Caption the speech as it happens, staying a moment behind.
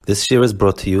This year is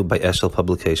brought to you by Eshel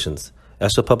Publications.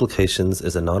 Eshel Publications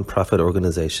is a non-profit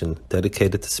organization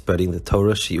dedicated to spreading the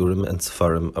Torah, Shiurim, and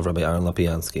Sefarim of Rabbi Aaron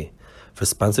Lapiansky. For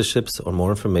sponsorships or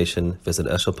more information, visit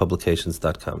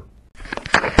eshelpublications.com.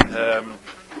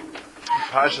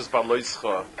 Parshas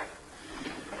Beha'aloscha.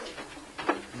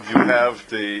 You have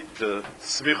the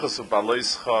smichos of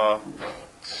Beha'aloscha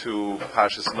to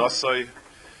Parshas Nosoi.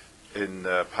 In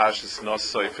Parshas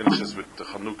Nosoi finishes with the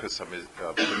Chanukas of the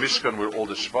Mishkan with all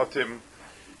the Shvatim,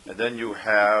 and then you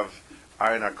have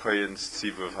Aaron HaKohen's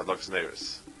Tzivu of Hadlok's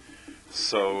Neiros.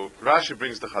 So Rashi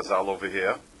brings the Chazal over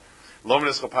here.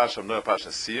 Lomenes Chapasham Noah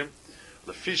Parshas Siyim.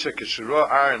 Lefisha Kishuro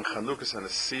Aaron Chanukas and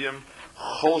Siyim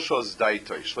Cholshos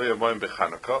Daitoi Shlo Yamoim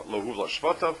BeChanukah Lohuv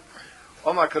LaShvatav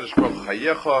Omar Kadosh Baruch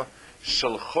Chayecha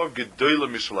Shalcho Gedoyle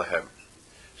Mishalahem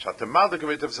Shatemal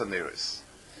DeGametev Zaneris.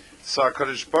 So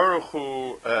HaKadosh Baruch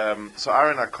Hu, so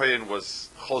Aaron HaKohen was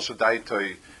Chol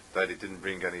Shadaitoi, that he didn't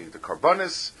bring any of the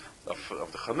Karbonis of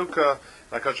the Chanukah,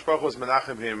 and HaKadosh Baruch Hu was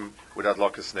Menachem him with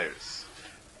Adlokas Neiros.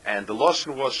 And the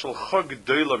Lashon was Shalcho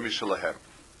Gedoyle Mishalahem.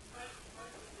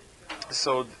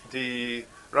 So the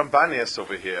Ramban asks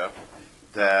over here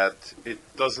that it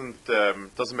doesn't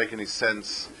make any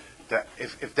sense that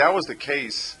if that was the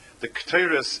case, the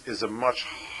Ketores is a much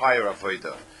higher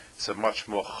avodah. It's a much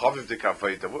more chavivdik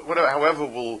avodah. However,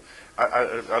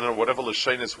 I don't know, whatever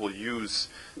Lashonis will use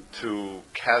to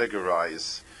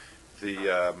categorize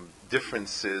the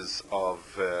differences of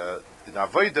in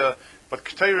avodah, but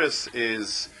Ketores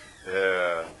is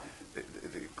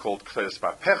called Ketores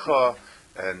Ma'pecha,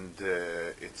 and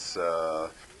it's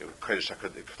Ketores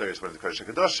one of the Kodesh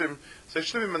HaKadoshim. So it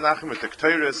should be menachem with the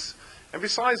Ketores. And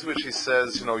besides which, he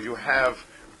says, you have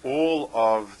all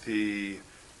of the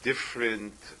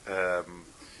different,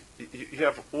 you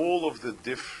have all of the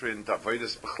different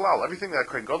avodas b'chlal, everything that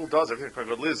Kohen Gadol does, everything that Kohen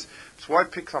Gadol is. So why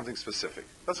pick something specific?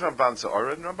 That's Ramban's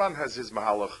Za'ara, and Ramban has his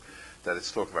Mahalach that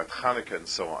it's talking about Chanukah and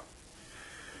so on.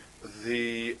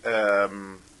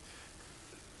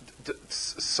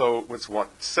 So what's one?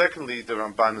 Secondly, the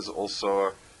Ramban is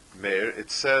also Meir. It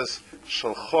says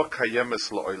Shalcho Kayemes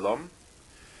La'olam.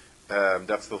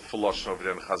 That's the full lashon over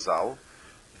there in Chazal.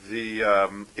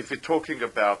 If you're talking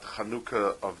about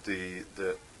Chanukah of the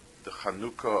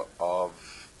Chanukah of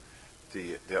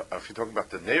if you're talking about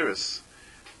the Neiros,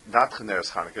 not Neiros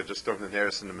Chanukah, just talking the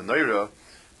Neiros and the Menorah,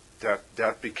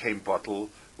 that became bottle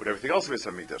with everything else of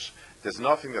Hamidrash. There's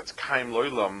nothing that's Kaim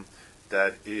Loilam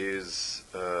that is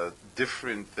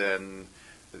different than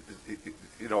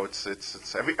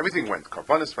it's everything went.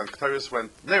 Karbonis went, Ketores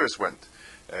went, Neiros went.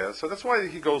 So that's why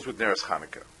he goes with Neiros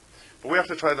Chanukah. But we have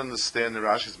to try to understand the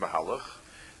Rashi's Mahalach,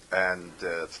 and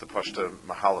it's the Pashta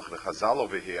Mahalach, the Chazal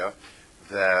over here,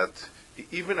 that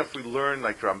even if we learn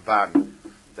like Ramban,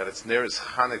 that it's Neiros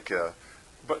Chanukah,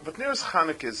 but Neiros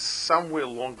Chanukah is somewhere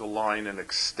along the line an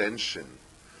extension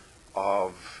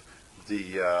of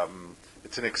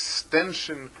it's an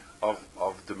extension of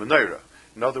the Menorah.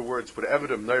 In other words, whatever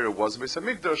the Menorah was in Beis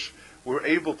Hamikdash, we're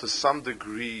able to some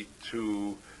degree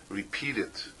to repeat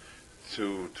it,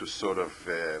 to sort of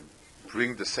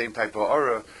bring the same type of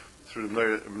aura through the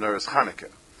Menorah's Chanukah.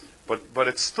 But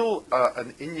it's still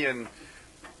an Inyan,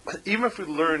 even if we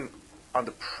learn on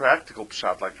the practical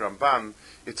pshat like Ramban,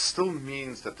 it still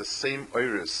means that the same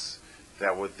auras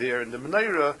that were there in the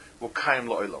Menorah will kaim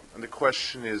la'olam. And the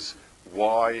question is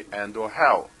why and or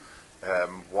how.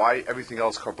 Why everything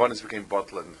else, Karbonis became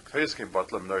bottle and Ketores became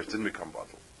bottle and Menorah didn't become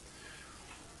bottle.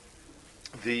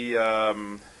 The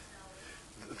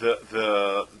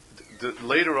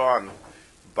later on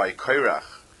by Korach,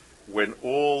 when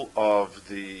all of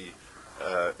the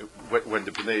when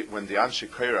the Anshe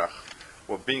Korach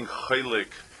were being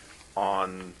chaylik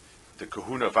on the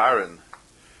Kahuna of Aaron,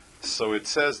 so it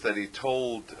says that he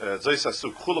told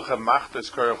Zoisasu Chulchem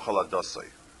Machtos Korach Chaladosai.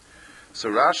 So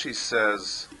Rashi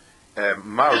says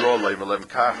Ma Rolei Melem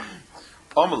Kach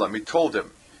Omelam. He told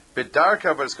him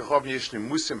Bedarka Baris Kachom Yeshni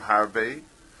Musim Harbe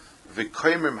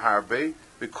V'Koimim Harbe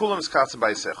V'Kulam Skatzim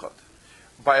Ba'Isechot.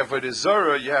 By Avodah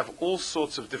Zarah, you have all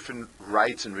sorts of different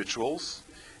rites and rituals,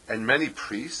 and many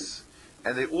priests,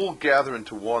 and they all gather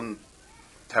into one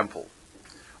temple.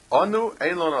 Anu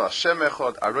Eilon Al Hashem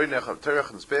Echad Aroi Nechad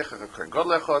Terech Nizbechach Kohen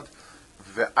Gadol Echad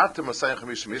Ve'atem Asayim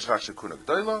Chamishim Yisrach Shekuna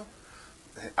Gdoila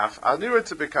Af Anirat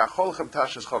Tzebekach Cholchem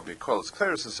Tashnes Chav Mikol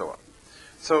Ketores and so on.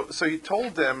 So he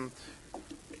told them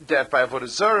that by Avodah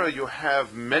Zarah you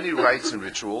have many rites and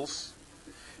rituals,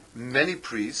 many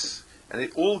priests, and they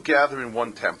all gather in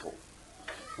one temple.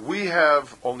 We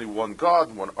have only one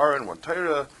God, one Aaron, one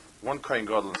Torah, one Kohen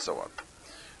Gadol, and so on.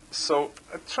 So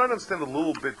I'm trying to understand a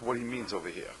little bit what he means over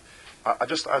here.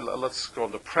 Let's go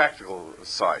on the practical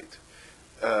side.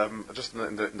 just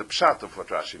in the pshat of what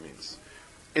Rashi means.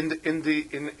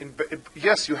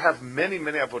 Yes, you have many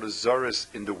avodah zaros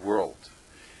in the world,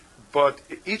 but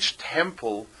each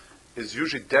temple is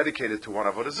usually dedicated to one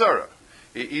avodah zarah.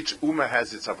 Each ummah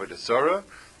has its avodah zarah,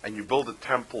 and you build a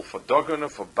temple for Dagon or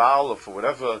for Baal or for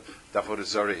whatever the avodah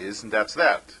zarah is, and that's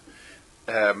that.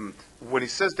 When he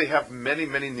says they have many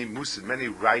nimusim, many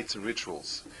rites and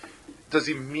rituals, does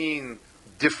he mean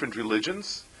different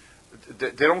religions?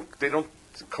 They don't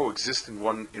coexist in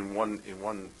one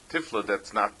tifla.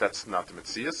 That's not the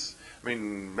Metzias. I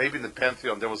mean, maybe in the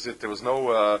pantheon there was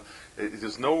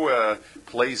no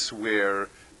place where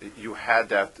you had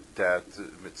that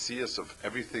Metzias of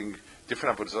everything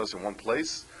different avodah in one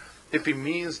place. If he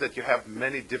means that you have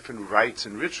many different rites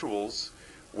and rituals,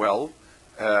 well,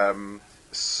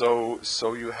 so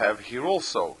you have here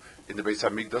also in the Beis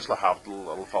Hamikdash lahavdil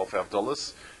alfalf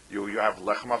avdolas. You have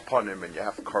lechem aponim, and you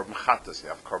have korban chatas, you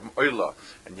have korban oila,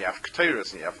 and you have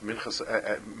keteiros, and you have minchas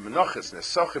menachos,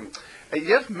 nesachim, and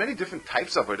you have many different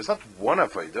types of avodah. It's not one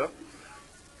avodah.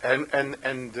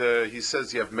 And he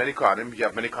says you have many kohanim. You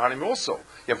have many kohanim also.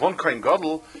 You have one kohen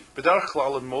gadol, but in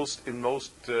most ummos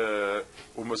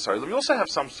ha'olam, you also have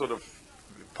some sort of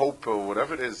pope or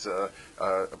whatever it is, a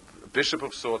bishop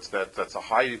of sorts. That's the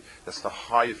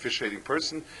high officiating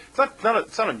person. It's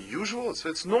not unusual.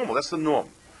 It's normal. That's the norm.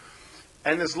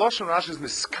 And as Lashon Rashi is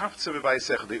miskaptze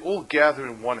v'bayisech, they all gather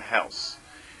in one house.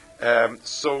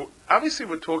 So obviously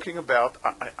we're talking about,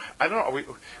 I don't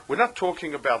know, we're not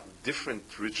talking about different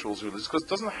rituals because it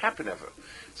doesn't happen ever.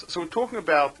 So we're talking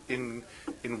about in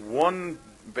one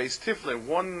base tifla,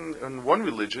 in one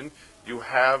religion, you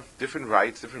have different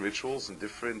rites, different rituals, and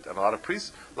a lot of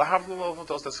priests. That's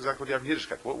exactly what you have in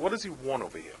Yiddishkeit. What does he want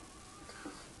over here?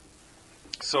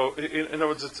 So in other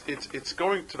words, it's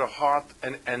going to the heart,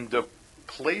 and the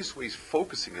place where he's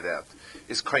focusing it at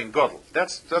is Kohen Gadol.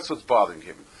 That's what's bothering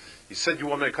him. He said, "You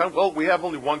want to make Kohen? Well, we have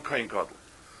only one Kohen Gadol.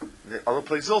 The other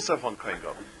places also have one Kohen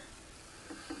Gadol."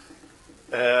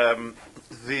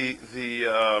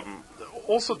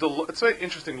 It's very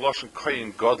interesting lashon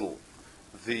Kohen Gadol.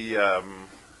 You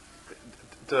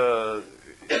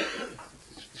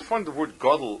find the word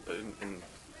Gadol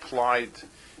implied.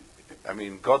 I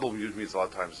mean, Gadol means a lot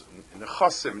of times in the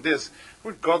Chasim. This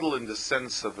word Gadol in the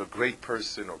sense of a great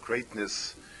person or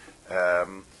greatness.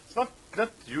 It's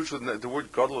not usually the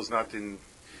word Gadol is not in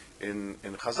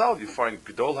Chazal. You find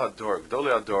Gedol Hador, Gedol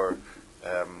Hador.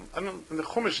 In the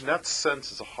Chumash, in that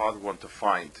sense, is a hard one to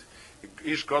find.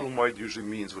 Ish Gadol Moed usually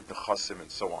means with the Chasim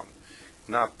and so on.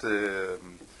 Not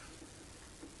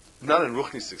in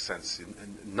Ruchnistic sense.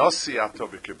 Nasi Ato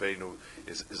B'Kirbeinu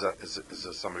is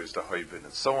somebody who's the Hoivin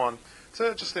and so on. It's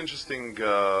just interesting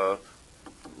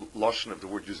lashon of the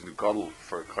word using the Gadol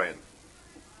for a Kohen.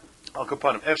 Al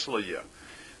Kapanim Eshla.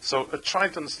 So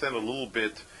trying to understand a little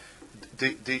bit.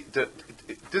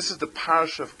 This is the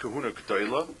parish of Kahuna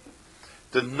G'dayla.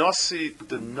 The Nasi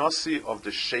of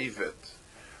the Shevet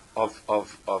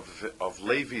of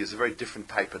Levi is a very different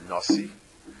type of Nasi,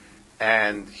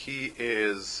 and he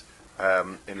is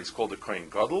and he's called the Kohen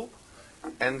Gadol,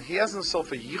 and he has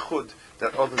himself a yichud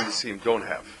that other Nisim don't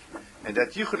have, and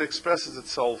that yichud expresses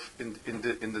itself in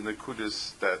the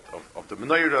nekudas that of the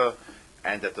menorah,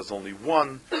 and that there's only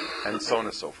one, and so on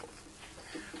and so forth.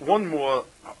 One more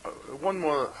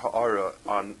ha'ara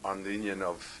on the Indian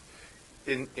of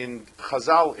in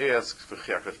Chazal asks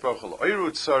v'chiakat Baruch Hu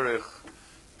Oiru Tzarich,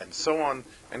 and so on,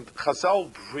 and Chazal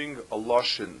bring a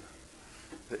lashon.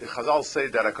 Chazal say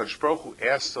that HaKadosh Baruch Hu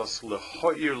asked us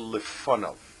lehoir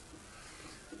lefanav,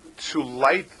 to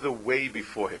light the way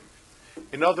before him.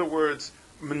 In other words,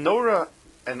 menorah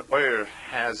and oir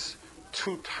has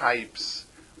two types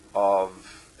of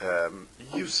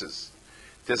uses.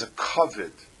 There's a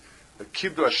kavod, a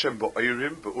kibdu Hashem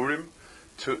ba'urim,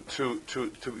 to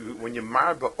when you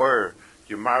mar ba'or,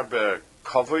 you mar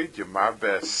ba'kavod, you mar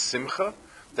ba'simcha.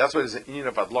 That's why there's an inyan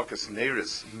of adlokas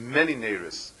neiris, many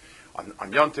neiris.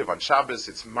 On Yontiv, on Shabbos,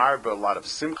 it's marba, a lot of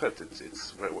simcha.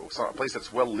 It's a place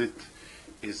that's well lit,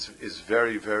 is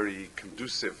very, very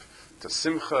conducive to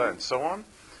simcha and so on,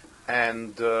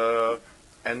 and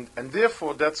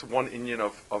therefore that's one inyan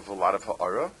of a lot of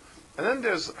ha'ara. And then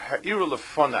there's ha'ira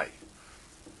lefanai,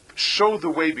 show the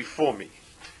way before me.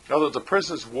 In other words, a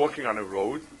person is walking on a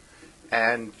road,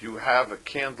 and you have a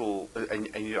candle,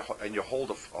 and you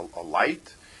hold a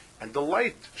light, and the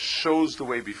light shows the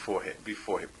way before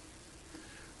him.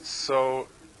 So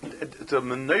the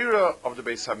menorah of the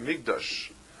Beis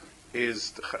Hamikdash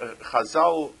is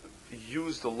Chazal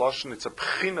used the lashon. It's a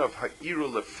pchin of ha'iru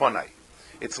lefanai.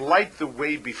 It's light the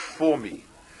way before me,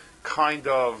 kind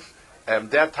of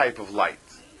that type of light.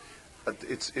 the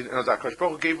Akash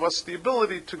Baruch Hu gave us the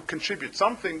ability to contribute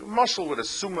something, muscle with a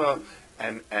summa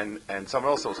and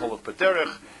someone else that was Holach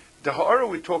B'derech. The ha'ara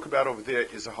we talk about over there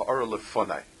is a ha'ara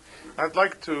lefonai. I'd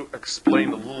like to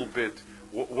explain a little bit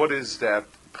what is that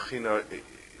b'china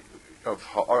of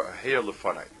ha'ara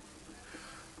lefonai.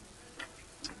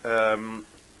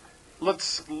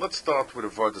 Let's start with a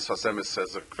word that Sasemis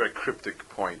says, a very cryptic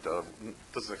point.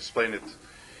 Doesn't explain it.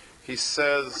 He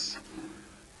says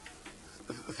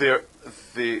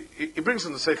he brings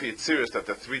in the Sefer Yitzirus that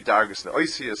there are three dargos in the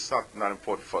Oisius. Not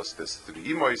important for us. There's three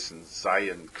Imois and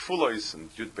Zayin Kfulois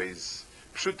and Yud Beis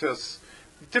Pshutas.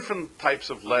 Different types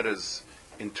of letters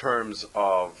in terms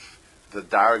of the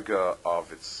darga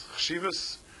of its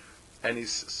chshivas. And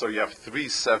so you have 3,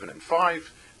 7, and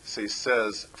 5. So he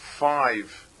says 3,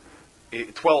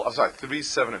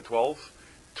 7, and 12.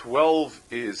 12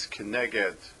 is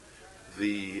Keneged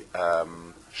the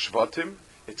Shvatim.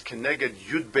 It's Keneged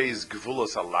Yud Beis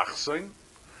Gvulos Alachsoin,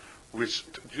 which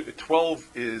 12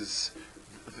 is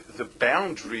the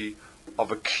boundary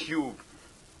of a cube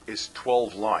is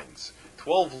 12 lines.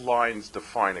 12 lines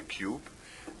define a cube,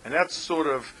 and that's sort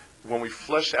of when we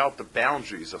flesh out the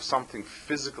boundaries of something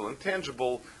physical and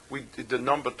tangible. The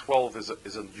number 12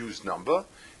 is a used number,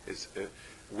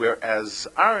 whereas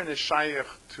Aaron is shaykh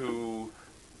to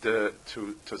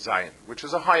Zion, which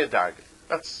is a higher dargah.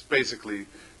 That's basically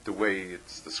the way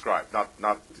it's described.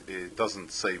 It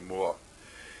doesn't say more.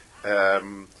 You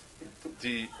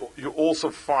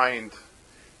also find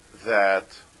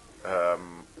that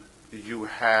you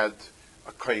had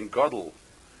a Kohen Gadol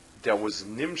that was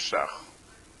nimshach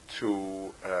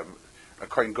to a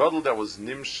Kohen Gadol that was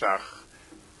nimshach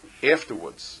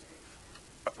afterwards,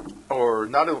 or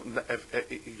not.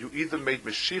 You either made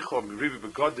Meshicha or Mirivi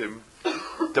Begodim.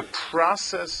 The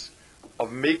process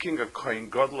of making a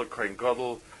Kohen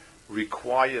Gadol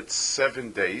required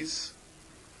 7 days,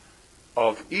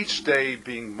 of each day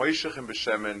being Moishechim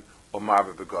B'Shemen or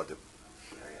Marve Begodim.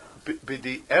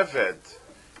 B'di Eved,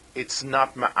 it's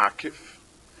not Ma'akif.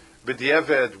 B'di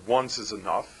Eved, once is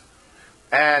enough.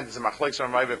 And the Machlekes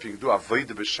on Raiva, if you do Avodah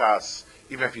B'Shas,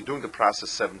 even if you're doing the process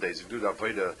 7 days, you do the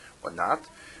Avodah or not.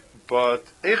 But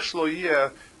Eich Shlo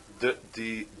Yeh, the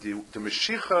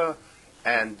Meshicha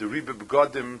and the Ribe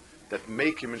Begodim that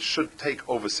make him should take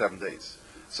over 7 days.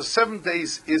 So 7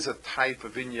 days is a type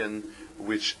of inyan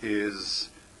which is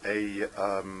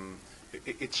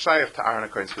it's shaykh to Aaron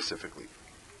HaKohen specifically.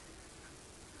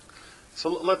 So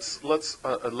let's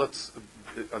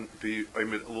be a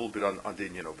little bit on the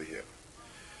inyan over here.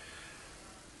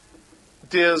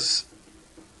 There's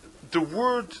the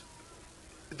word.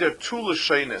 There are two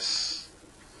lashonis,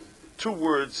 2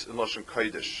 words in Lashon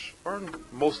Kodesh, or in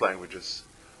most languages,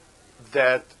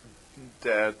 that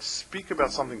speak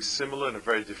about something similar in a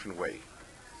very different way.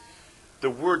 The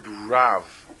word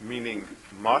Rav, meaning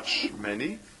much,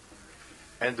 many,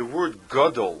 and the word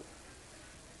Gadol,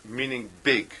 meaning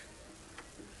big.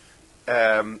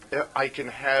 I can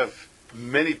have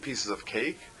many pieces of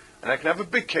cake, and I can have a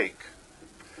big cake.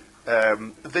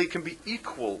 They can be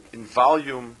equal in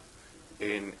volume,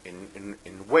 in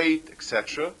weight,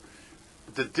 etc.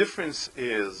 The difference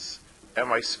is,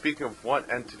 am I speaking of one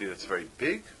entity that's very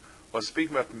big, or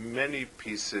speaking about many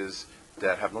pieces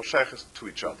that have no shaykhs to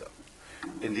each other?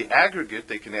 In the aggregate,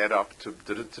 they can add up to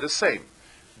the same.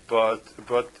 But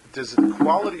there's a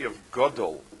quality of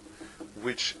Gadol,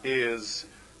 which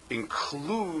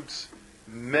includes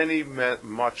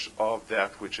much of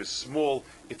that which is small.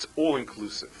 It's all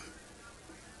inclusive.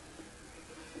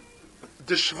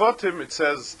 The Shvatim, it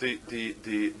says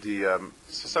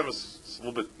Sasem is a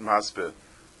little bit masbeh.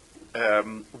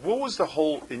 What was the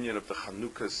whole inyan of the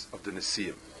Chanukas of the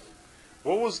Nesiim?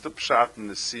 What was the pshat in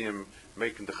Nesiim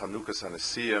making the Chanukas and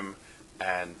Nesiim,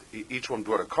 and each one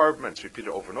brought a carbon, and it's repeated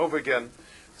over and over again?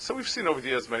 So we've seen over the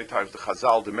years many times the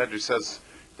Chazal, the Medrash says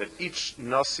that each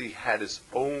Nasi had its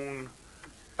own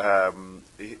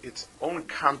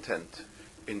content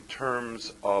in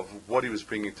terms of what he was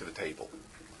bringing to the table.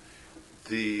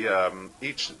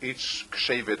 Each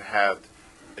Kshevet had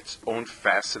its own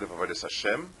facet of Avodas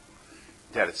Hashem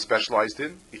that it specialized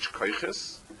in, each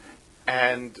Koiches,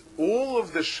 and all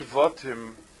of the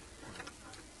Shvatim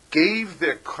gave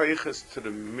their Koiches to the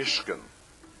Mishkan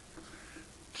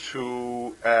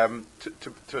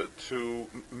to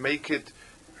make it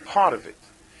part of it.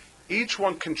 Each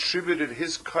one contributed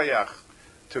his Koyach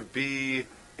to be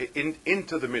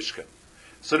into the Mishkan.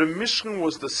 So the Mishkan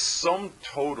was the sum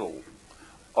total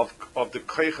of the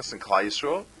Koiches and Klal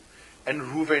Yisrael, and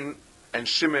Reuven and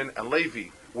Shimon and Levi,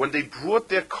 when they brought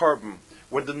their carbon,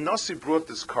 when the Nasi brought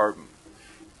this carbon,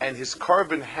 and his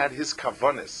carbon had his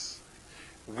kavanis,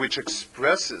 which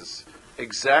expresses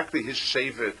exactly his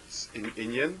shevet in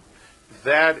Inyan.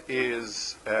 That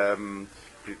is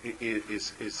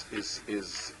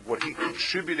what he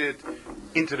contributed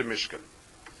into the Mishkan.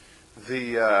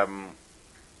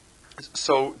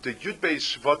 So the Yud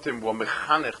Beis Shvatim were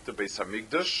mechanech the Beis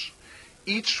Hamikdash,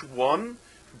 each one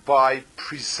by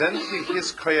presenting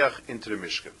his koyach into the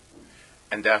Mishkan,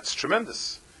 and that's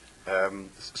tremendous.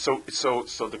 So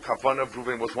the kavanah of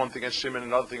Reuven was one thing, and Shimon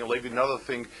another thing, and Levi another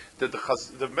thing. That the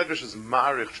Medrash is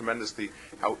marich tremendously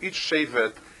how each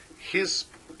shevet,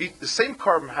 the same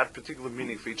carbon had particular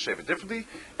meaning for each shevet differently,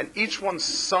 and each one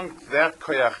sunk that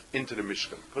koyach into the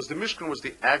Mishkan, because the Mishkan was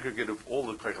the aggregate of all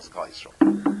the koyachas Klal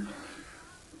Yisrael.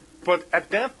 But at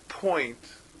that point,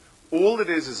 all it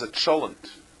is a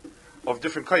cholent of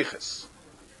different koyches.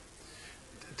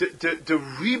 The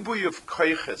ribuy of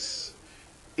koyches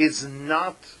is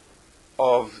not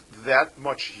of that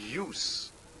much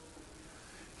use.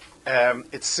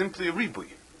 It's simply a ribuy.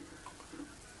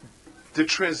 The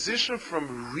transition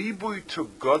from ribuy to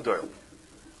gadol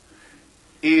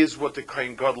is what the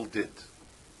Kohen Gadol did.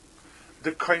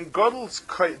 The Kohen Gadol's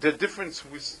the difference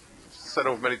we said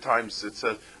over many times. It's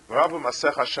a Rabbi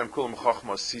Masech Hashem Kulam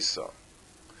Chachma Sisa.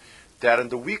 That in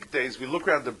the weekdays we look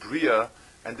around the Bria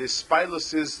and the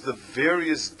spilus is the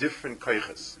various different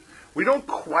koiches. We don't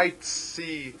quite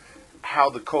see how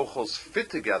the kochos fit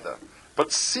together,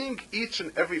 but seeing each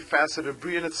and every facet of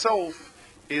Bria in itself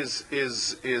is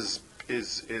an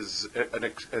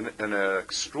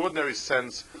extraordinary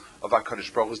sense of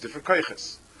HaKadosh Baruch Hu's different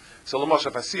koiches. So, Lamash,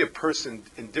 if I see a person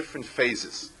in different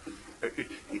phases,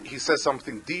 he says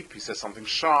something deep, he says something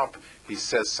sharp, he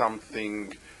says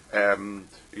something, with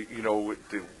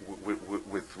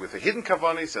a hidden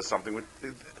kavanah, he says something with.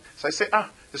 So I say,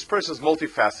 this person is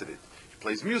multifaceted. He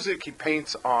plays music, he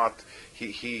paints art,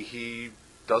 he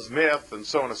does math, and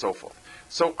so on and so forth.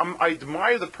 So I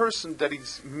admire the person that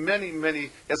he's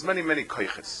has many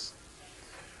koiches.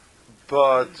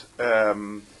 But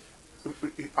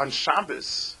on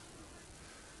Shabbos,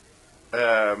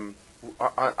 on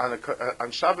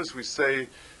Shabbos we say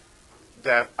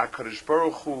that HaKadosh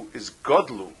Baruch Hu is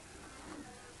Godlu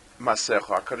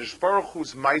Masecha. HaKadosh Baruch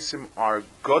Hu's Maisim are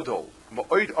Godol.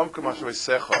 Ma'oid Omkum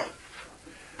HaShoisecha.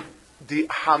 The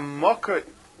Hamaka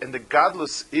and the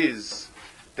Godless is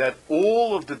that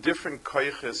all of the different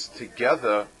koiches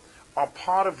together are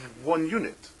part of one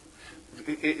unit.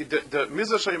 The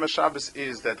Mizrah Shayim Shabbos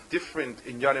is that different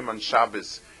inyanim on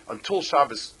Shabbos, until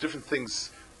Shabbos, different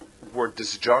things were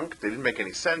disjunct. They didn't make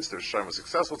any sense. The Rishon was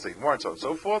successful, so and so on and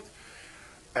so forth.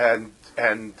 And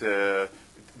the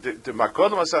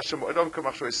Makodom Asashem Odom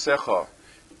Kamachshoy Secha.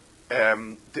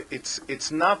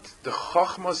 It's not the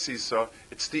Chachma Sisa,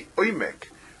 it's the Oimek.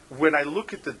 When I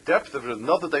look at the depth of it,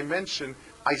 another dimension,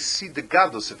 I see the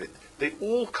gadlus of it. They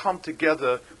all come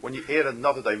together when you add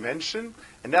another dimension,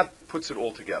 and that puts it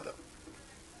all together.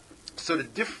 So the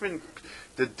different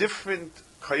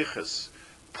koiches,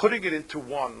 putting it into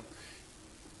one,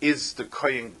 is the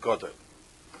Kohen Gadol.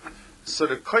 So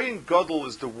the Kohen Gadol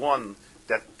is the one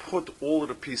that put all of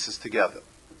the pieces together.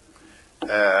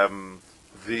 That's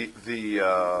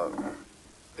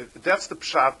the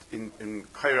pshat in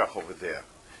Kairach over there.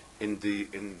 In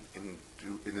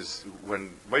his,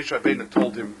 when Moshe Rabbeinu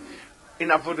told him, in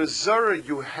Avodah Zarah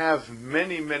you have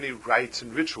many rites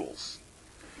and rituals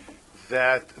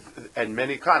and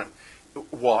many kind of.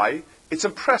 Why? It's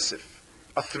impressive.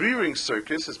 A 3-ring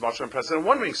circus is much more impressive than a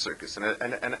 1-ring circus, and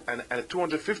a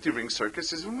 250-ring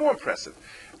circus is more impressive.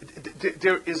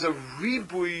 There is a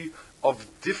ribui of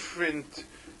different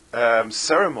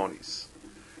ceremonies.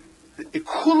 They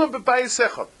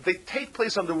take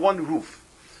place under one roof.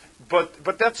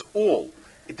 But that's all.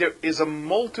 There is a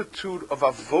multitude of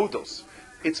avodos.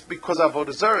 It's because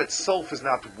Avodah Zarah itself is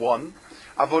not one.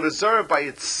 Avodah Zarah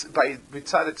by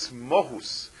mitzad its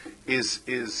mohus is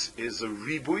a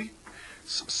ribui.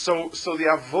 So the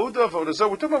avodah of Avodah Zarah,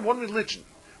 we're talking about one religion.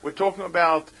 We're talking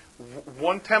about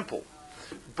one temple.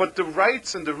 But the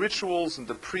rites and the rituals and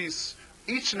the priests,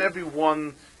 each and every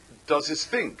one does his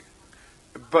thing.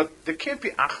 But there can't be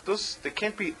achdus. There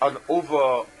can't be an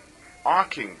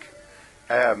overarching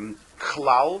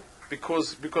klal,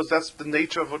 because that's the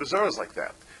nature of Avodah Zarah is like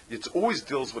that. It always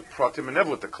deals with pratim and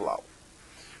never with the klal.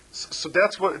 So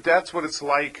that's what it's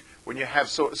like when you have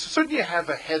certainly you have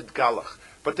a head galach,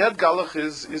 but that galach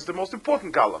is the most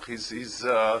important galach. He's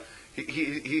the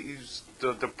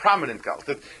prominent galach.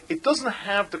 That it doesn't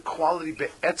have the quality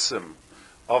be'etzim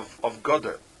of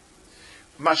Gadol.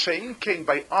 Masha'in came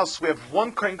by us. We have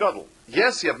one Kohen Gadol.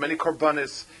 Yes, you have many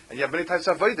korbanis, and you have many types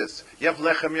of avodas. You have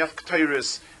lechem, you have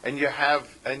ketores, and you have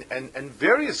and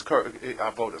various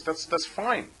avodas. That's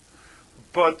fine.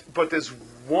 But there's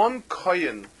one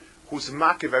kohen who's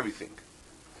makiv everything.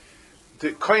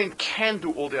 The kohen can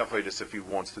do all the avodas if he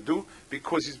wants to do,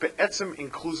 because he's be'etzem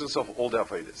inclusions of all the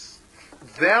avodas.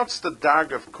 That's the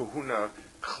dag of kahuna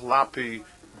klapi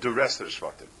the rest of the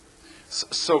shvatim.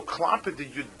 So klapi the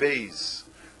yud beis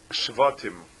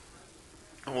shvatim,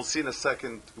 and we'll see in a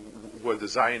second where the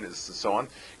Zionists and so on.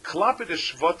 Klapi the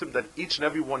shvatim that each and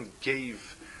every one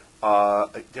gave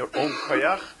their own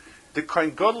koyach. The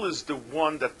kohen gadol is the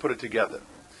one that put it together,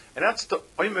 and that's the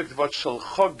oimek dvat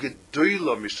shalcha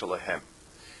gedoyla mishalahem.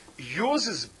 Yours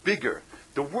is bigger.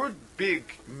 The word big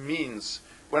means,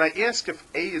 when I ask if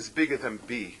A is bigger than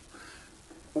B,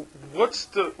 what's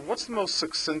the most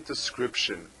succinct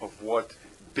description of what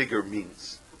bigger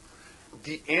means?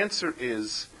 The answer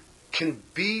is, can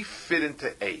B fit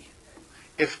into A?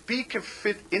 If B can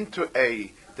fit into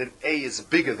A, then A is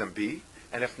bigger than B,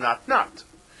 and if not, not.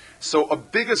 So a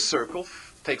bigger circle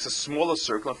takes a smaller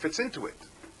circle and fits into it.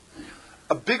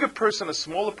 A bigger person, a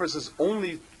smaller person is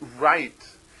only right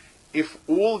if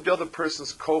all the other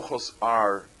person's kochos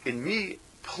are in me,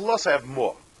 plus I have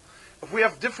more. If we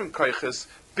have different kochos,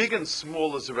 big and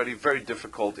small is already very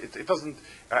difficult. It doesn't,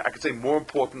 I could say more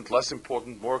important,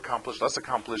 more accomplished, less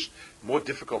accomplished, more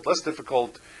difficult, less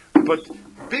difficult. But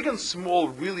big and small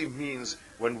really means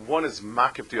when one is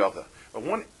makiv the other. When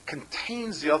one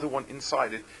contains the other one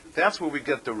inside it, that's where we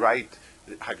get the right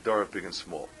hagdara of big and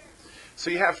small. So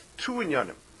you have two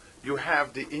inyanim. You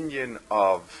have the inyan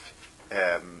of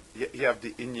you have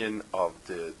the inyan of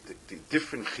the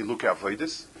different chilukei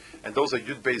avodas, and those are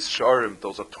yud beis sharim.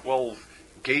 Those are 12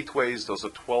 gateways. Those are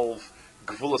 12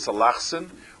 gvulas alachsin.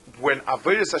 When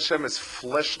avodas Hashem is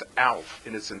fleshed out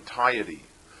in its entirety,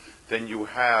 then you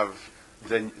have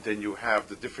you have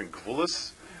the different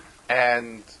gvulas,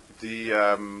 and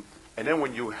then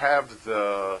when you have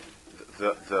the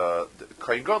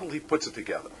kohen gadol, he puts it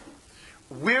together.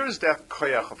 Where is that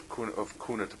koyach of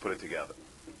kuna to put it together?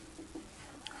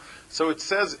 So it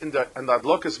says in the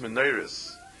Adlokas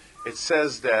Meneiris, it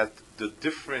says that the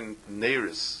different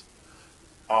neiris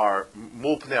are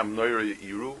mulpneam noira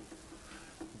iru.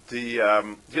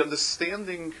 The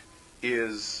understanding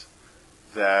is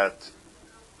that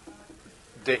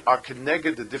they are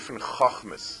connected to different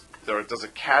chachmas. There's a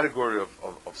category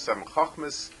of 7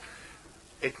 chachmas.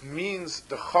 It means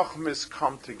the chachmas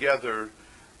come together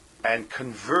and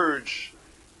converge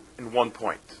in one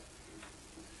point.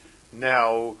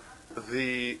 Now,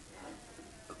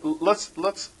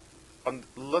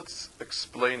 let's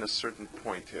explain a certain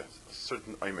point here, a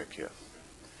certain oimek here.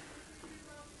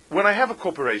 When I have a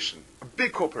corporation, a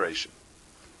big corporation,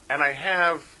 and I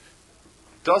have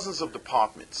dozens of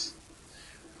departments,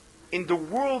 in the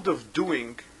world of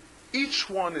doing, each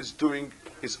one is doing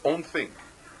his own thing,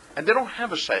 and they don't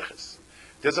have a sheiches.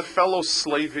 There's a fellow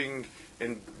slaving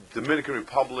in Dominican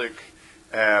Republic,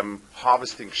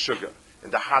 harvesting sugar in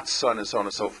the hot sun and so on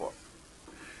and so forth.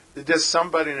 There's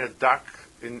somebody in a dock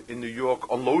in New York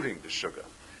unloading the sugar.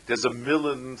 There's a mill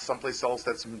in someplace else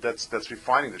that's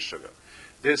refining the sugar.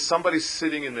 There's somebody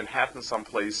sitting in Manhattan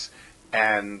someplace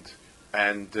and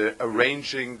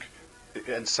arranging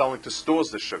and selling to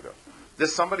stores the sugar.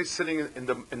 There's somebody sitting in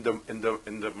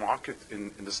the market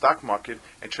in the stock market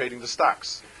and trading the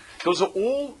stocks. Those are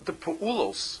all the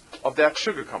pa'ulos of that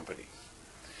sugar company.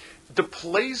 The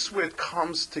place where it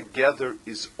comes together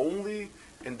is only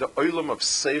in the olam of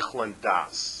seichel and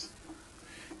das.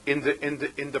 In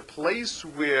the place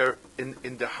where in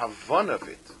the havan of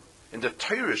it, in the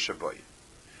Torah shaboy,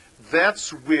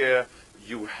 that's where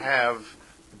you have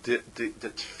the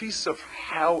tfis of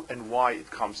how and why it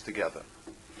comes together.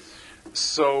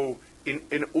 So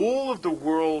in all of the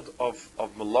world of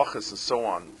malachas and so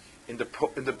on, in the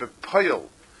bepoil,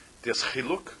 there's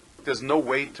chiluk. There's no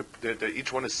way to.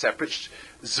 Each one is separate.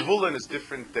 Zvulun is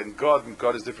different than God, and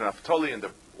God is different than Naphtali, and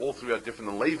all three are different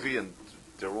than Levi, and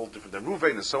they're all different than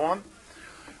Ruvain, and so on.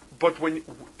 But when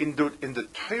in the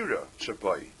Torah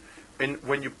Shabbai, and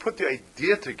when you put the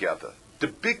idea together, the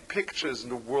big picture is in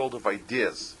the world of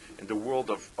ideas, in the world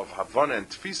of Havana and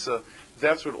Tfisa.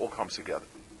 That's where it all comes together.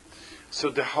 So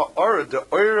the oir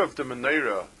of the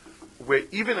Menorah, where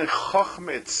even in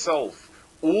Chachma itself,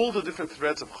 all the different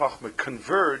threads of Chachma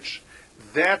converge,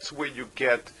 that's where you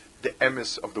get the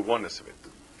emes of the oneness of it.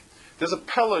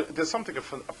 There's something, a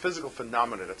physical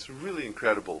phenomenon that's really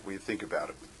incredible when you think about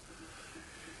it.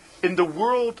 In the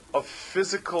world of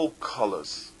physical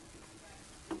colors,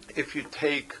 if you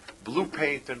take blue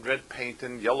paint and red paint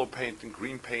and yellow paint and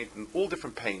green paint and all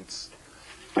different paints,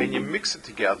 and you mix it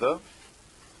together,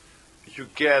 you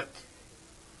get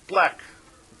black,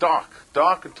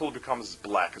 dark until it becomes as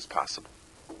black as possible.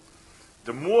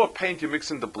 the more paint you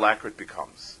mix in, the blacker it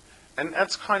becomes. And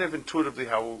that's kind of intuitively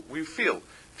how we feel.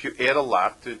 If you add a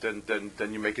lot,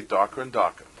 then you make it darker and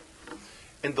darker.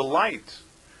 In the light,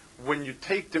 when you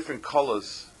take different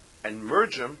colors and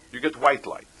merge them, you get white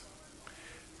light.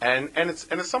 And it's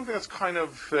something that's kind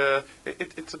of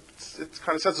it's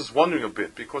kind of sets us wondering a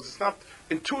bit, because it's not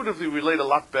intuitively relate a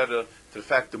lot better to the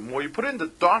fact the more you put in, the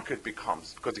darker it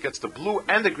becomes, because it gets the blue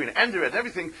and the green and the red and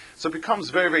everything, so it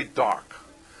becomes very, very dark.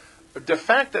 But the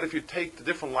fact that if you take the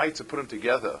different lights and put them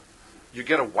together, you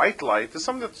get a white light is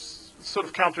something that's sort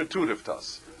of counterintuitive to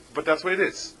us, but that's what it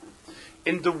is.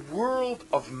 In the world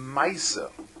of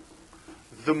Maisa,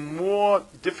 the more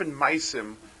different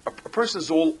Maisim, a person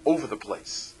is all over the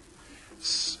place.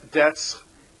 That's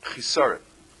Chisarim.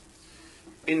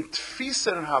 In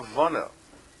Tfisa and Havana,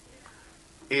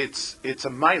 it's a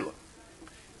Maila.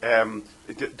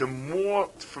 The more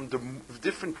from the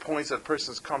different points that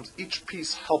person comes, each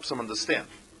piece helps them understand.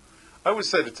 I always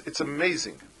said it's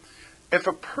amazing. If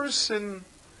a person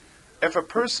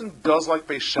does like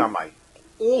Beis Shammai,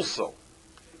 also,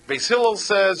 Beis Hillel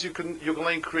says you can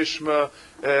lay in Krishma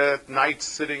at night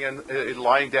sitting and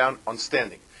lying down on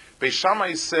standing. Beis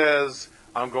Shammai says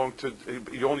you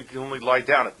can only lie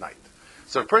down at night.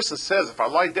 So a person says, if I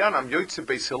lie down, I'm Yotze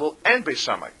Beis Hillel and Beis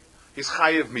Shammai. He's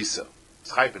Chayev Misa.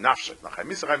 He's Chayev B'nafshe. Chayev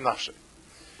Misa, Chayev Nafshe.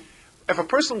 If a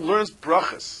person learns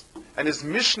brachas and his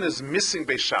mission is missing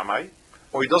Beis Shammai,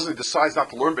 or he decides not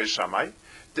to learn Beis Shammai,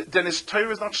 then his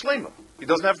Torah is not Shlema.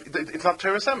 It's not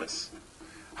Torah's emes.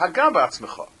 Hagam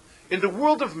b'atzmecha. In the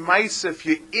world of Maisa, if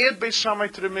you add Beis Shammai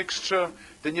to the mixture,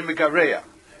 then you megareya.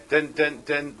 Then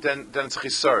it's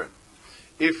chisaron.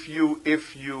 If you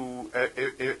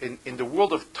in the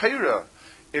world of Torah,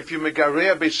 if you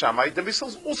megareya Beis Shammai, then Beis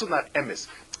Hillel is also not emes.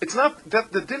 It's not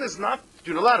that the din is not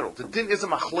unilateral. The din is a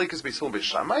machlekes Beis Hillel Beis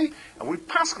Shammai, and we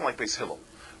pass like Beis Hillel.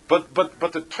 But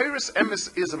the Torah's emes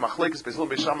is a machlekes Beis Hillel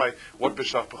Beis Shammai, what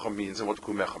B'shachpecha means and what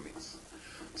Kumecha means.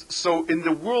 So in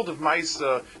the world of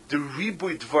Maisa, the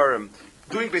Ribui Dvarim,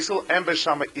 doing Beis Hillel and Beis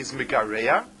Shammai is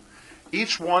Megareya.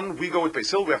 Each one, we go with Beis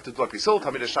Hillel, we have to do like Beis Hillel,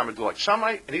 Talmidei Shammai do like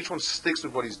Shammai, and each one sticks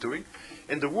with what he's doing.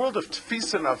 In the world of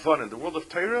Tfisa and Avon, in the world of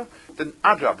Torah, then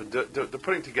Adrab, the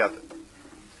putting together.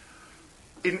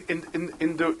 In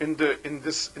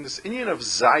this Indian of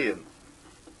Zion,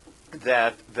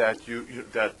 that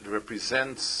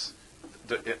represents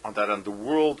that on the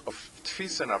world of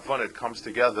Tfisa and Avon it comes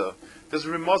together. There's a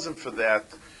remozim for that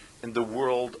in the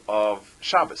world of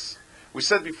Shabbos. We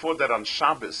said before that on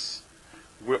Shabbos,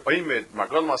 we're oimed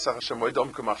Magon Masach Hashem Moed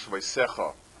Omkem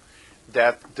Achshavaysecha,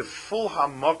 that the full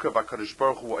Hamakah B'Kadosh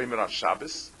Baruch Hu oimed on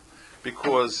Shabbos,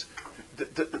 because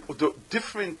the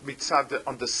different mitzad, the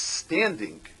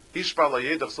understanding Ish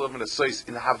Ba'Layedach Solav and Asois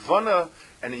in Havana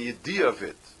and in Yediyah of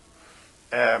it,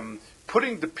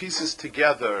 putting the pieces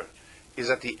together is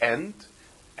at the end,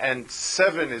 and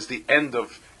 7 is the end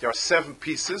of. There are 7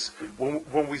 pieces.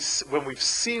 When we've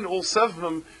seen all 7 of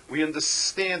them, we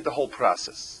understand the whole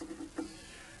process.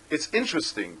 It's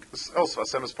interesting. Also,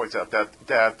 Asemis points out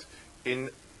that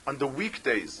on the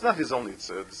weekdays, not his only. This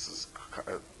is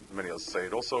many others say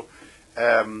it also.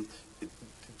 In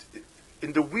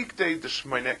the weekday, the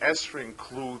Shmoneh Esrei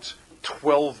includes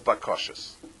 12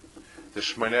 bakashas. The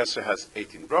Shmoneh Esrei has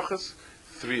 18 brachas,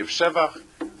 3 of Shevach,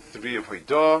 3 of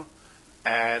Hoidah,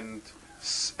 and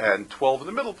 12 in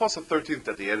the middle, plus a 13th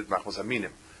that they added Machmas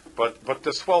Aminim. But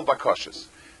there's 12 bakashas.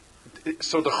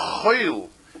 So the Choil,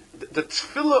 the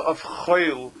tefillah of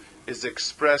Choil is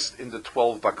expressed in the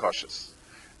 12 bakashas.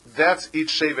 That's each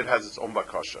Shevet has its own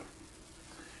bakasha.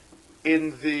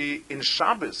 In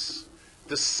Shabbos,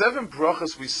 the 7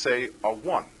 brachas we say are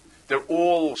one. They're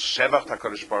all Shevach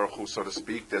HaKadosh Baruch Hu, so to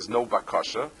speak. There's no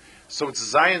bakasha. So it's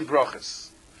Zion brachas.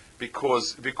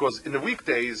 Because in the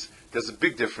weekdays, there's a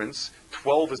big difference.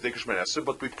 12 is the Shmoneh Esrei,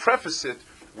 but we preface it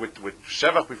with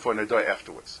Shevach before and Nidai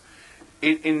afterwards.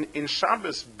 In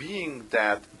Shabbos, being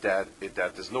that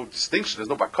there's no distinction, there's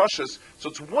no bakashas, so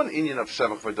it's one inyan of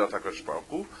Shevach V'Nidai HaKadosh Baruch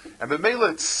Hu, and B'meila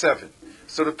it's 7.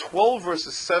 So the 12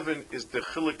 versus 7 is the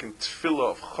chilik in tefillah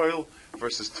of Chol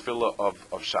versus tefillah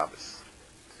of Shabbos.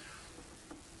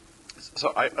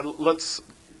 So let's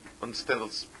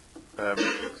understand.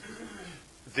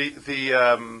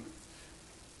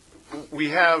 We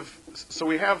have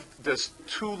there's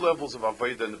 2 levels of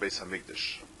avodah in the Beis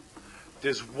Hamikdash.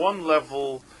 There's one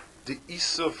level, the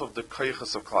isuf of the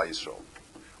koyches of Klal Yisrael.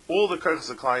 All the koyches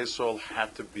of Klal Yisrael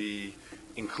had to be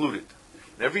included.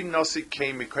 And every nasi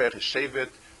came mikoyach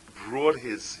shevet, brought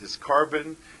his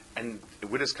carbon and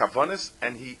with his kavanis,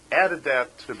 and he added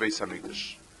that to the Beis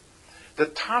Hamikdash. The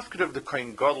tafkid of the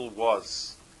Kohen Gadol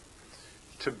was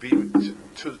to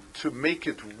make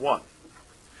it one.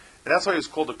 And that's why he was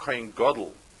called a Kohen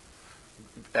Gadol,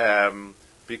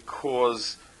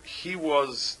 because he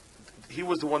was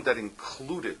the one that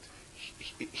included,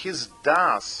 his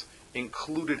das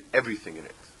included everything in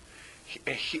it.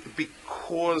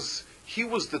 Because he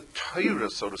was the Torah,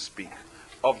 so to speak,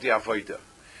 of the Avodah.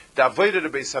 The Avodah, the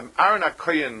Beis Aaron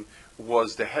HaKohen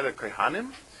was the head of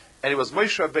Kohanim, and he was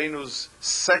Moshe Rabbeinu's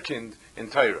second in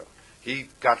Torah. He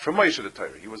got from Moshe the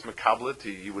Torah. He was Mekablet.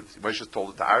 Moshe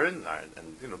told it to Aaron,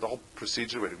 and the whole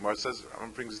procedure where the Gemara says,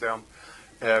 Aaron brings down.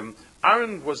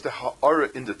 Aaron was the Ha'ara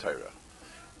in the Torah,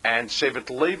 and Shevet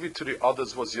Levi to the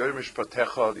others was Yermish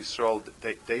Patecha Yisrael.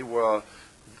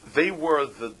 They were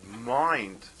the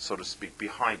mind, so to speak,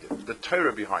 behind it, the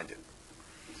Torah behind it,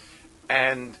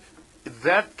 and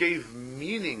that gave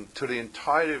meaning to the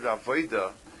entirety of the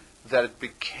Avodah, that it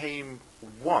became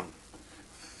one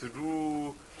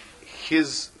through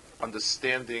his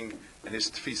understanding and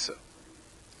his tfisa.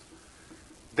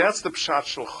 That's the pshat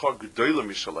shel Chag Gedolah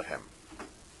Mishalahem.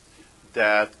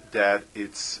 That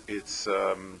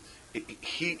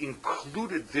he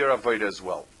included their avodah as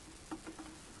well.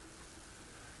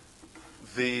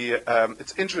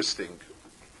 It's interesting.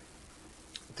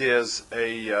 There's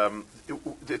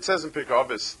it says in Pirkei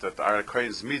Avos that Aaron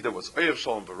Kohen's midah was Oyev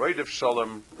Shalom v'Roidev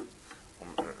Shalom,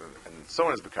 and so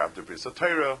on is B'kav the Bris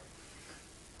Torah.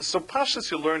 So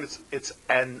Pashas you learn it's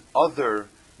an other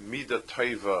midah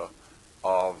tova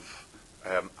of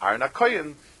Aaron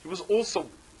Kohen. He was also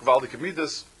Gvaldik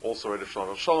Midas, also Oyev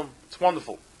Shalom Shalom. It's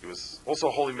wonderful. He was also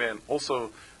a holy man,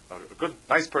 also a good,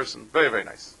 nice person, very, very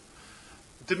nice.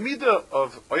 The midah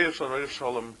of Oyev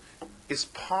Shalom is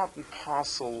part and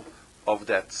parcel of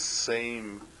that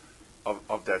same,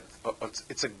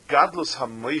 it's a gadlus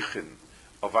hamoichin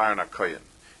of Aaron HaKohen.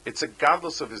 It's a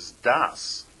gadlus of his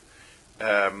das.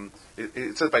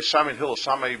 It says by Shammai Hill,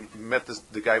 Shammai met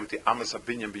the guy with the Amas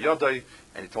HaBinyan B'yodai,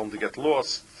 and he told him to get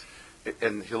lost,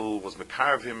 and Hill was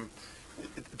Mekar of him.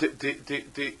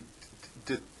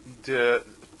 The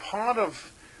part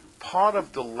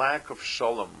of the lack of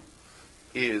shalom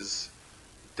is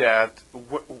that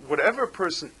whatever a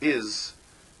person is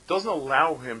doesn't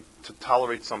allow him to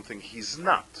tolerate something he's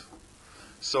not.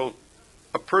 So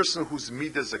a person whose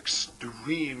midah is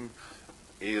extreme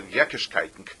in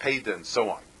yekishkeit and kpeda and so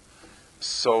on.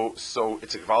 So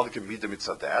it's a gvaldik midah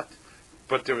mitzvah that,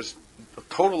 but there is a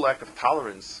total lack of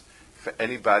tolerance for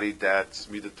anybody that's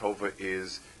midah tova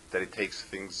is that he takes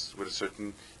things with a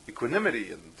certain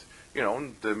equanimity, and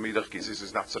the midah gizis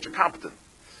is not such a competent.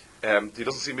 He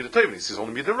doesn't see midah tova; he sees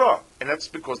only midah ra, and that's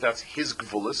because that's his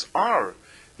gvulas are,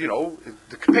 the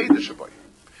kpeda shabai.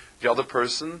 The other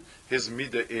person, his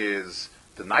midah is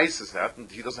the nicest that, and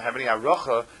he doesn't have any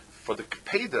aracha for the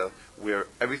kpeda where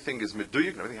everything is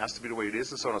meduyik and everything has to be the way it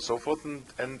is, and so on and so forth, and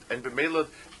b'meila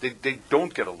they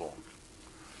don't get along.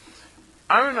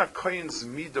 Aaron HaKohen's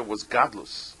midah was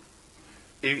gadlus.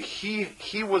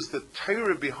 He was the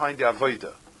Torah behind the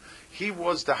avodah. He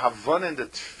was the Havana and the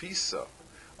Tfisa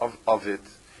of it.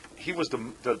 He was the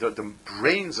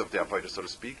brains of the avodah, so to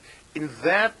speak. In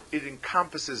that, it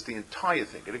encompasses the entire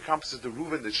thing. It encompasses the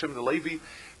Reuven, the Shimon, the Levi.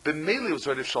 B'meili was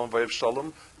Roidev Shalom, Vayev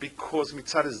Shalom, because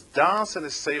mitzad his das and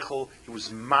his seichel, he was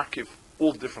makiv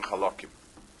all different halakim.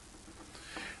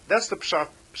 That's the pshat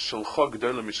shel Chag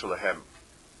Gedolah Mishalahem.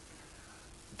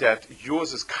 That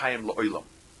yours is kayim la'olam.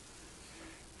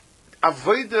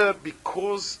 Avodah,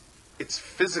 because it's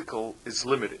physical, is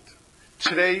limited.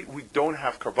 Today, we don't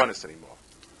have karbanis anymore.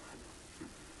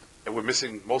 And we're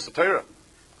missing most of Torah.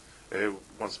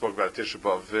 One spoke about Tisha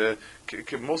B'Av.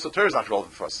 Most of Torah is not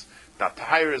relevant for us. Not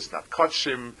Tahiris, not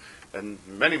Kotshim, and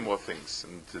many more things.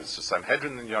 And there's the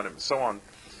Sanhedrin and Yonim, and so on.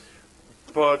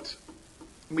 But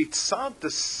mitzad the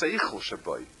Seichel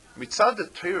Shabai, mitzad the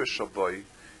Torah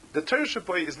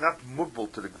Shabai is not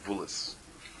mugbal to the Gvulis.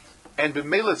 And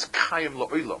b'meila it's kayim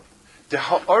la'olam. The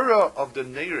ha'ara of the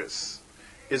neiris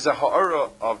is a ha'ara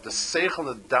of the seichel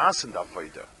and das and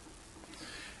avodah.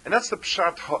 And that's the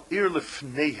pshat ha'ir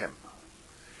lefneihem.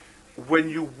 When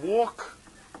you walk,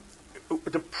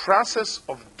 the process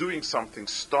of doing something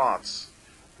starts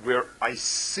where I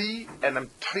see and I'm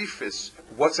teifis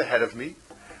what's ahead of me.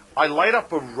 I light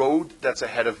up a road that's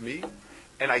ahead of me,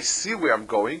 and I see where I'm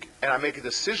going, and I make a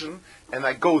decision, and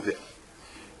I go there.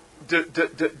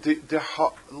 The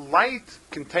light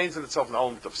contains in itself an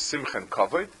element of simcha and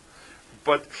kavod,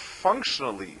 but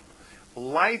functionally,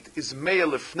 light is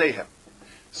me'el lefneihem.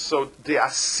 So the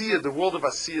asiyah, the world of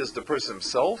asiyah, is the person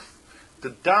himself. The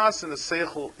das and the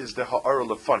seichel is the ha'ara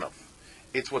lefanav.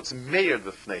 It's what's me'er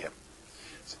lefneihem.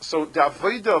 So the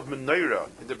avodah of menorah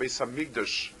in the Beis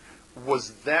Hamikdash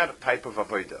was that type of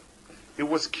avodah. It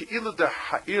was ke'ilah the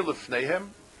ha'ir lefneihem,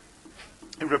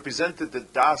 It represented the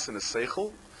das and the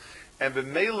seichel, and the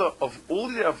mela of all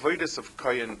the avodas of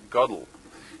Kohen Gadol,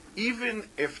 even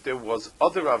if there was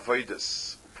other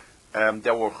avodas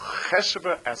that were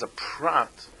cheshva as a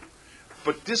prat,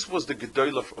 but this was the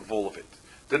gedolah of all of it.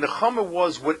 The nechama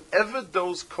was whatever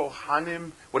those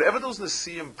kohanim, whatever those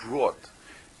nesiim brought,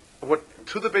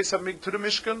 to the Beis Hamikdash, to the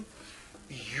Mishkan,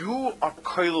 you are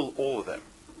koilel all of them,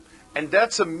 and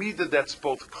that's a midah that's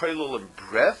both koilel in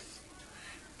breath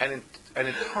and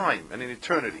in time and in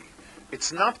eternity.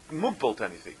 It's not mugbal to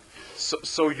anything.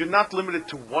 So you're not limited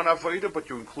to one avodah, but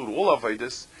you include all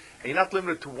avodas, and you're not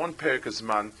limited to one perik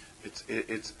zman.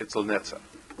 It's al netza.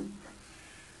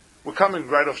 We're coming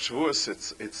right off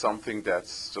Shavuos. It's something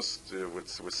that's just with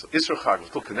Isra Chag. We're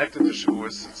still connected to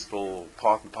Shavuos. It's still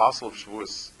part and parcel of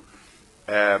Shavuos.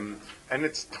 And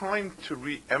it's time to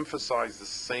re-emphasize the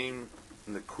same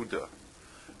nekuda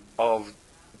of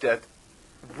that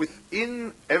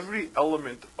within every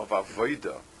element of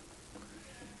avodah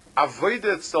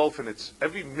itself, and it's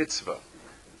every mitzvah,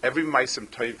 every ma'asim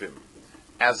tovim,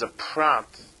 as a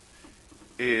prat,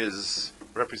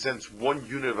 represents one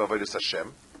unit of avodas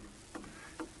Hashem.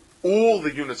 All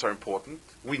the units are important.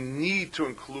 We need to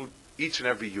include each and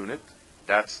every unit.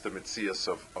 That's the mitzias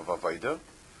of avodah.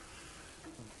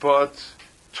 But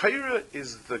Torah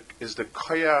is the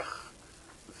koyach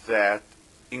that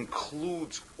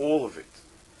includes all of it.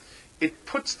 It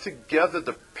puts together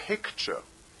the picture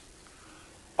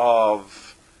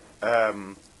of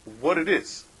what it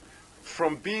is,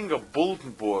 from being a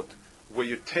bulletin board where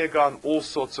you tag on all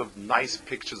sorts of nice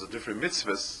pictures of different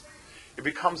mitzvahs. It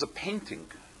becomes a painting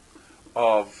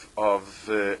of a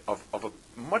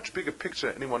much bigger picture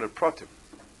than anyone had brought him.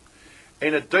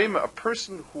 In a daima, a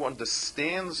person who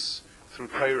understands through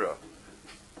Torah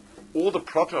all the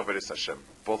pratim of Eretz Hashem,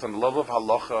 both on the level of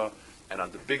halacha and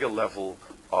on the bigger level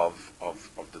of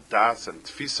the das and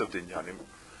tfisa of the inyanim,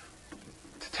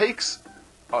 takes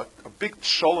a big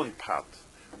sholem pot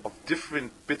of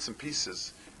different bits and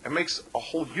pieces and makes a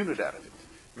whole unit out of it.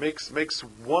 Makes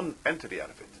one entity out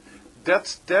of it.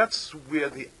 That's where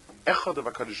the echad of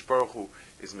HaKadosh Baruch Hu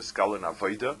is miskal in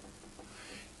avodah.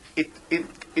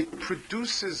 It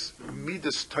produces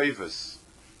midas tovas.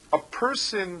 A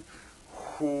person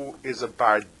who is a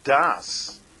bar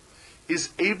das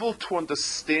is able to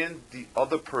understand the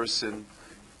other person,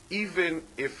 even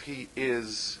if he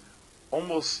is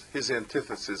almost his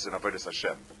antithesis in avodas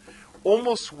Hashem,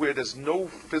 almost where there's no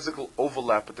physical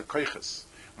overlap with the koiches.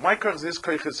 My koiches and his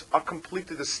koiches are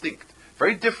completely distinct,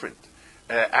 very different,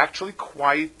 actually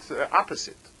quite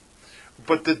opposite.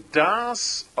 But the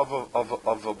das of a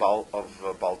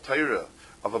Balteira,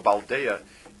 of a Baldeya,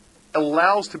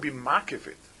 allows to be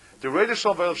makivit. The Reder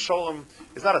Shalom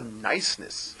is not a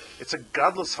niceness; it's a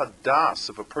godless hadas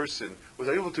of a person who is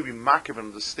able to be makiv and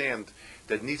understand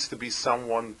that needs to be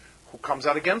someone who comes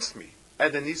out against me,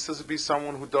 and there needs to be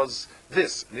someone who does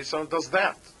this, and needs someone who does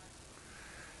that.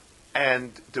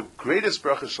 And the greatest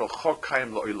bracha shel chok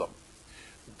kaim la'olam,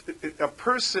 a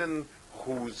person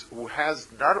who has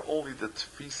not only the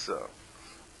tfisa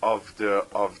of the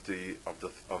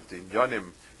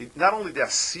inyanim, not only the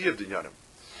asiyah of the inyanim,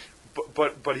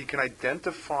 but he can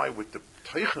identify with the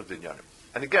teich of the inyanim.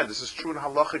 And again, this is true in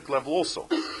halachic level also.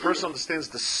 The person understands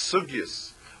the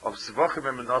sugyas of zvachim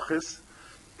and menachis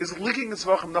is ligging in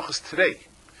zvachim menachis today.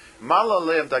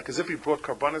 Malaleim, like as if he brought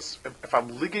karbanis. If I'm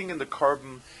ligging in the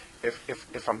carbon,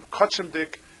 if I'm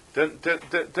kachimdik, then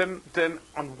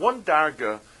on one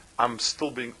darga I'm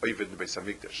still being oived in the Beis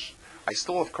Hamikdash. I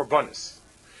still have karbanis.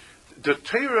 The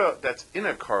Torah that's in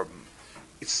a carbon,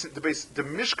 it's the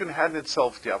Mishkan had in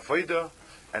itself the avodah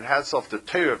and had itself the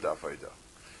Torah of the avodah,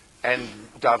 and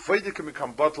the avodah can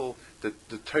become bottle. The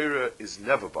Torah is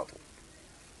never bottle.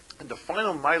 And the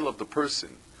final mile of the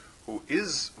person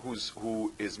who's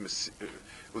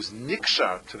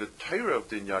nikshar to the Torah of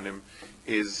the inyanim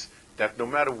is that no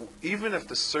matter, even if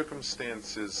the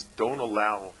circumstances don't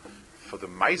allow for the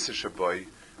Ma'aser Shabai,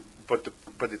 but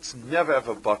it's never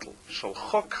ever bottle. Shal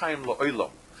chokheim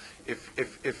la'olam.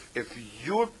 If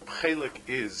your chelik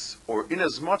is, or in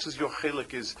as much as your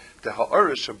chelik is the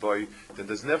ha'ara Shabai, then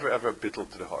there's never ever a bittul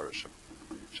to the ha'ara Shabai.